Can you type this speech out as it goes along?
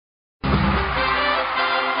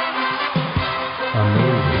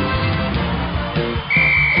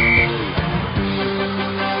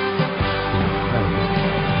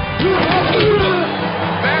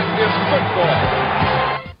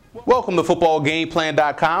Welcome to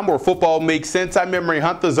footballgameplan.com, where football makes sense. I'm Memory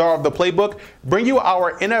Hunt, the czar of the playbook. Bring you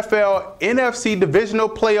our NFL NFC Divisional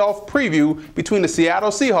playoff preview between the Seattle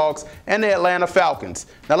Seahawks and the Atlanta Falcons.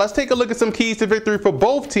 Now let's take a look at some keys to victory for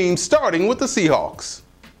both teams, starting with the Seahawks.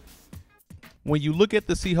 When you look at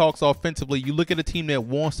the Seahawks offensively, you look at a team that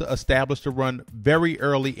wants to establish the run very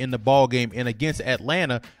early in the ball game. And against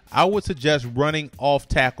Atlanta, I would suggest running off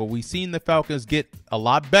tackle. We've seen the Falcons get a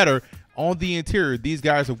lot better on the interior. These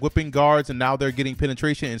guys are whipping guards, and now they're getting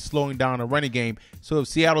penetration and slowing down the running game. So if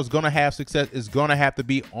Seattle's going to have success, it's going to have to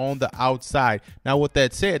be on the outside. Now, with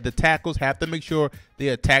that said, the tackles have to make sure they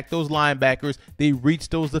attack those linebackers, they reach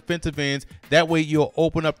those defensive ends. That way you'll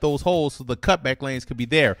open up those holes so the cutback lanes could be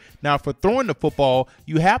there. Now, for throwing the football,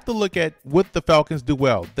 you have to look at what the Falcons do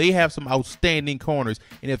well. They have some outstanding corners,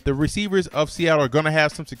 and if the receivers of Seattle are going to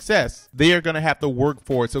have some success, they are going to have to work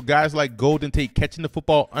for it. So guys like Golden Tate catching the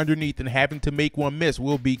football underneath and having to make one miss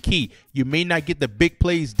will be key. You may not get the big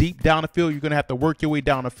plays deep down the field. You're going to have to work your way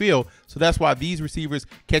down the field. So that's why these receivers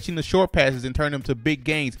catching the short passes and turning them to big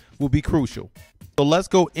gains will be crucial. So let's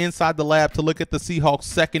go inside the lab to look at the Seahawks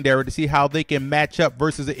secondary to see how they can match up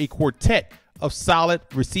versus a quartet of solid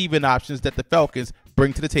receiving options that the Falcons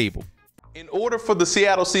bring to the table. In order for the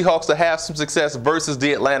Seattle Seahawks to have some success versus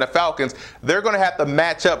the Atlanta Falcons, they're going to have to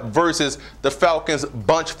match up versus the Falcons'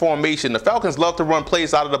 bunch formation. The Falcons love to run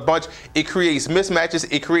plays out of the bunch. It creates mismatches.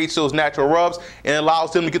 It creates those natural rubs and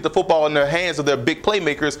allows them to get the football in the hands of their big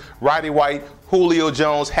playmakers, Roddy White, Julio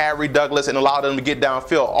Jones, Harry Douglas, and allow them to get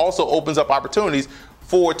downfield. Also opens up opportunities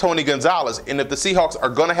for Tony Gonzalez. And if the Seahawks are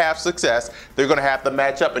going to have success, they're going to have to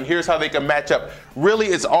match up. And here's how they can match up. Really,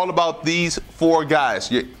 it's all about these four guys.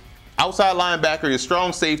 Your outside linebacker, your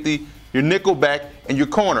strong safety, your nickel back, and your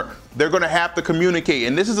corner. They're going to have to communicate.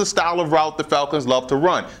 And this is a style of route the Falcons love to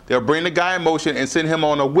run. They'll bring the guy in motion and send him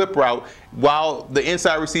on a whip route while the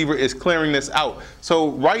inside receiver is clearing this out. So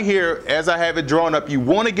right here, as I have it drawn up, you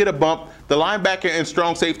want to get a bump. The linebacker and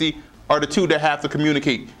strong safety are the two that have to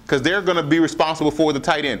communicate because they're going to be responsible for the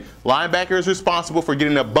tight end. Linebacker is responsible for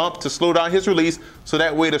getting a bump to slow down his release so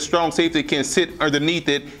that way the strong safety can sit underneath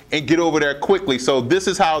it and get over there quickly. So this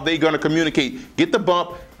is how they're going to communicate. Get the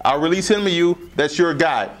bump. I'll release him to you. That's your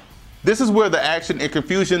guy. This is where the action and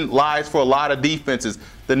confusion lies for a lot of defenses.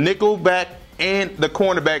 The nickel back and the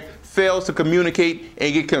cornerback fails to communicate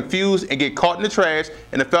and get confused and get caught in the trash,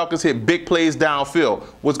 and the Falcons hit big plays downfield.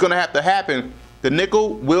 What's going to have to happen, the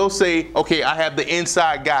nickel will say, okay, I have the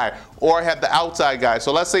inside guy or I have the outside guy.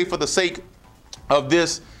 So let's say for the sake of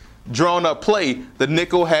this drawn up play, the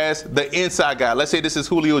nickel has the inside guy. Let's say this is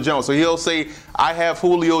Julio Jones. So he'll say, I have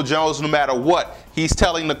Julio Jones no matter what. He's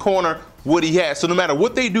telling the corner what he has. So no matter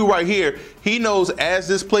what they do right here, he knows as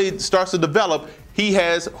this play starts to develop, he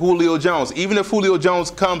has Julio Jones. Even if Julio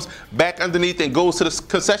Jones comes back underneath and goes to the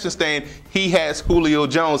concession stand, he has Julio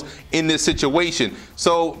Jones in this situation.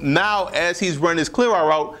 So now as he's running his clear out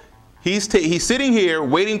route, he's sitting here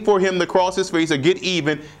waiting for him to cross his face or get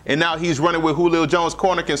even, and now he's running with Julio Jones.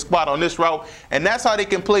 Corner can spot on this route, and that's how they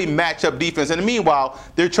can play matchup defense. And meanwhile,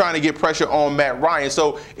 they're trying to get pressure on Matt Ryan.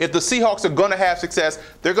 So if the Seahawks are going to have success,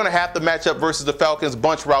 they're going to have to match up versus the Falcons'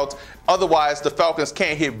 bunch routes. Otherwise, the Falcons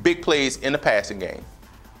can't hit big plays in the passing game.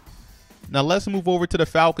 Now let's move over to the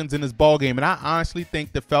Falcons in this ball game, and I honestly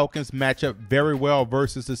think the Falcons match up very well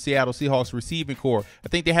versus the Seattle Seahawks receiving core. I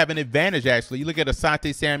think they have an advantage, actually. You look at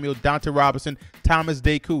Asante Samuel, Dante Robinson, Thomas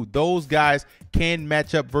Deku. Those guys can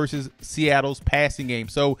match up versus Seattle's passing game.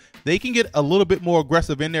 So they can get a little bit more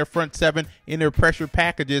aggressive in their front seven, in their pressure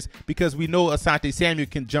packages, because we know Asante Samuel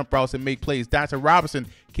can jump routes and make plays. Dante Robinson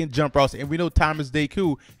can jump routes, and we know Thomas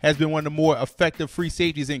Deku has been one of the more effective free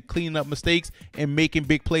safeties in cleaning up mistakes and making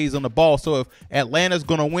big plays on the ball. So if Atlanta's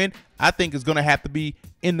going to win, I think it's going to have to be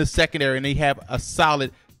in the secondary, and they have a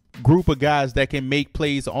solid group of guys that can make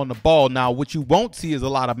plays on the ball. Now, what you won't see is a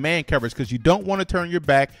lot of man coverage because you don't want to turn your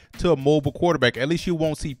back to a mobile quarterback. At least you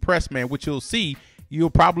won't see press man. What you'll see, you'll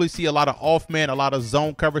probably see a lot of off man, a lot of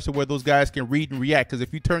zone coverage to where those guys can read and react. Because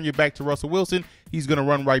if you turn your back to Russell Wilson, he's going to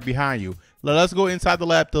run right behind you. Now, let's go inside the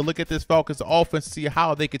lab to look at this Falcons offense to see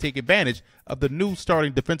how they can take advantage of the new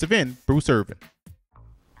starting defensive end, Bruce Irvin.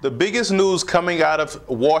 The biggest news coming out of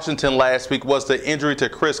Washington last week was the injury to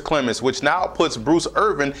Chris Clemons, which now puts Bruce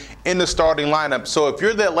Irvin in the starting lineup. So if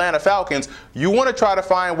you're the Atlanta Falcons, you want to try to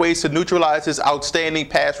find ways to neutralize his outstanding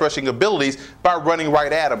pass rushing abilities by running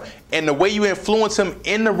right at him. And the way you influence him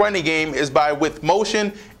in the running game is by with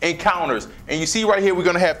motion and counters. And you see right here, we're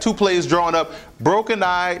going to have two plays drawn up. Broken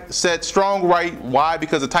eye, set strong right. Why?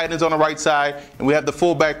 Because the tight end's on the right side, and we have the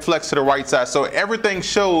fullback flex to the right side. So everything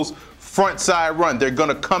shows front side run. They're going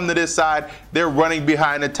to come to this side. They're running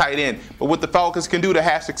behind the tight end. But what the Falcons can do to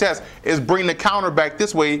have success is bring the counter back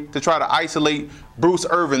this way to try to isolate Bruce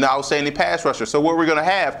Irvin, the outstanding pass rusher. So what we're going to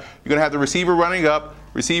have, you're going to have the receiver running up,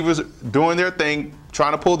 receivers doing their thing,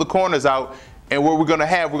 trying to pull the corners out. And what we're going to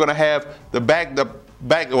have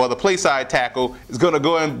the play side tackle is going to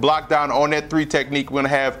go and block down on that 3 technique. We're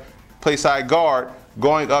going to have play side guard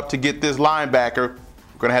going up to get this linebacker.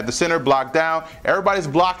 We're going to have the center block down. Everybody's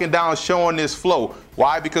blocking down, showing this flow.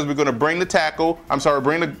 Why? Because we're going to bring bring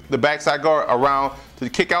the backside guard around to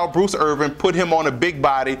kick out Bruce Irvin, put him on a big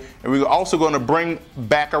body, and we're also going to bring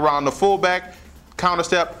back around the fullback, counter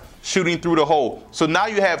step, shooting through the hole. So now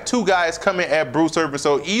you have 2 guys coming at Bruce Irvin.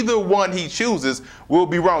 So either one he chooses will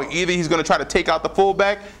be wrong. Either he's going to try to take out the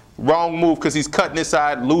fullback, wrong move because he's cutting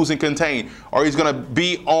inside, losing contain, or he's going to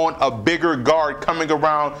be on a bigger guard coming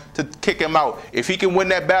around to kick him out. If he can win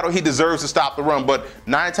that battle, he deserves to stop the run. But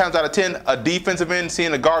 9 times out of 10, a defensive end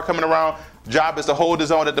seeing a guard coming around, job is to hold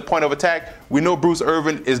his own at the point of attack. We know Bruce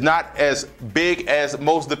Irvin is not as big as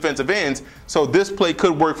most defensive ends, so this play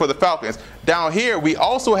could work for the Falcons. Down here, we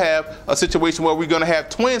also have a situation where we're going to have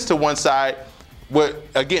twins to one side, where,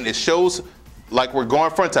 again, it shows like we're going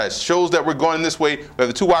front side. Shows that we're going this way. We have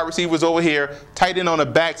the 2 wide receivers over here, tight end on the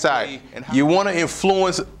backside. You want to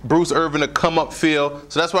influence Bruce Irvin to come up field,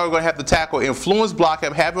 so that's why we're going to have to tackle, influence block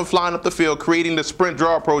him, have him flying up the field, creating the sprint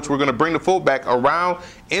draw approach. We're going to bring the fullback around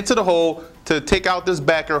into the hole to take out this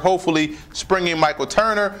backer, hopefully springing Michael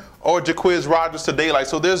Turner or Jaquiz Rogers to daylight.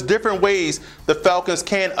 So there's different ways the Falcons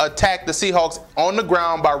can attack the Seahawks on the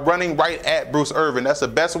ground by running right at Bruce Irvin. That's the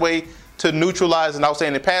best way to neutralize an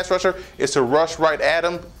outstanding pass rusher, is to rush right at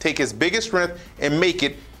him, take his biggest strength, and make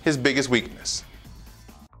it his biggest weakness.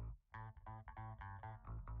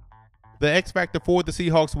 The X factor for the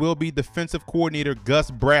Seahawks will be defensive coordinator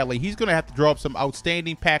Gus Bradley. He's going to have to draw up some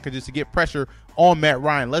outstanding packages to get pressure on Matt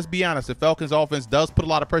Ryan. Let's be honest, the Falcons offense does put a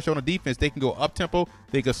lot of pressure on the defense. They can go up tempo,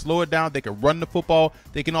 they can slow it down, they can run the football,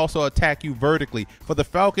 they can also attack you vertically. For the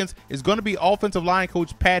Falcons, it's going to be offensive line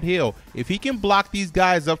coach Pat Hill. If he can block these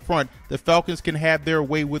guys up front, the Falcons can have their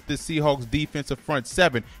way with the Seahawks defensive front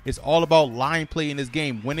 7. It's all about line play in this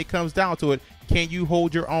game. When it comes down to it, can you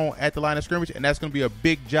hold your own at the line of scrimmage? And that's going to be a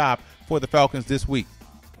big job for the Falcons this week.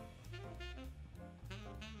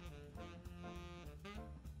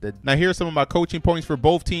 Now here's some of my coaching points for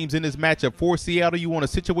both teams in this matchup. For Seattle, you want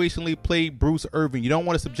to situationally play Bruce Irvin. You don't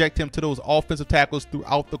want to subject him to those offensive tackles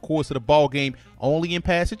throughout the course of the ball game, only in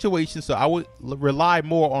pass situations. So I would rely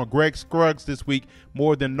more on Greg Scruggs this week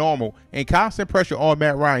more than normal. And constant pressure on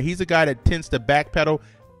Matt Ryan. He's a guy that tends to backpedal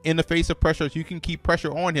in the face of pressure. So you can keep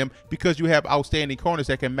pressure on him because you have outstanding corners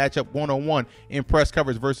that can match up one-on-one in press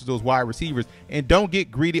coverage versus those wide receivers. And don't get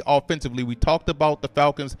greedy offensively. We talked about the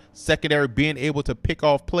Falcons secondary being able to pick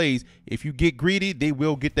off plays. If you get greedy, they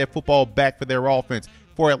will get that football back for their offense.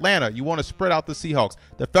 For Atlanta, you want to spread out the Seahawks.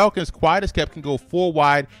 The Falcons, quiet as kept, can go 4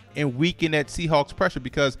 wide and weaken that Seahawks pressure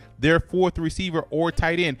because their 4th receiver or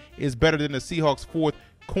tight end is better than the Seahawks' 4th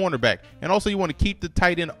cornerback. And also you want to keep the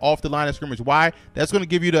tight end off the line of scrimmage. Why? That's going to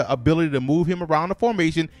give you the ability to move him around the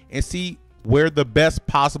formation and see where the best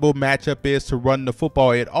possible matchup is to run the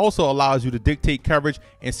football. It also allows you to dictate coverage,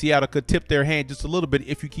 and Seattle could tip their hand just a little bit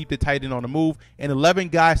if you keep the tight end on the move. And 11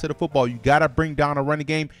 guys to the football, you got to bring down a running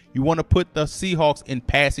game. You want to put the Seahawks in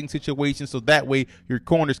passing situations so that way your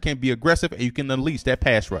corners can be aggressive and you can unleash that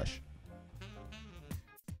pass rush.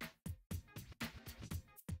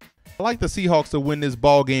 I like the Seahawks to win this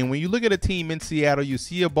ball game. When you look at a team in Seattle, you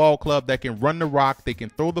see a ball club that can run the rock, they can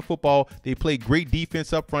throw the football, they play great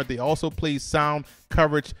defense up front, they also play sound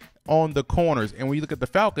coverage on the corners. And when you look at the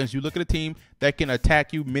Falcons, you look at a team that can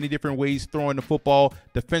attack you many different ways throwing the football.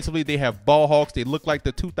 Defensively, they have ball hawks. They look like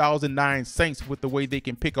the 2009 Saints with the way they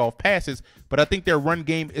can pick off passes, but I think their run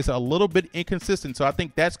game is a little bit inconsistent, so I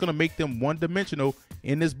think that's going to make them one-dimensional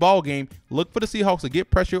in this ball game. Look for the Seahawks to get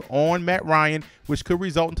pressure on Matt Ryan, which could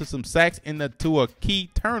result into some sacks and to a key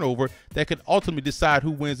turnover that could ultimately decide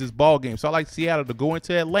who wins this ball game. So I like Seattle to go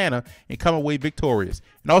into Atlanta and come away victorious.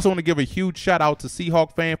 And I also want to give a huge shout out to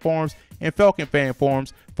Seahawk fan forums and Falcon fan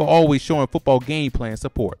forums for always showing football game plan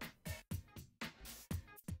support.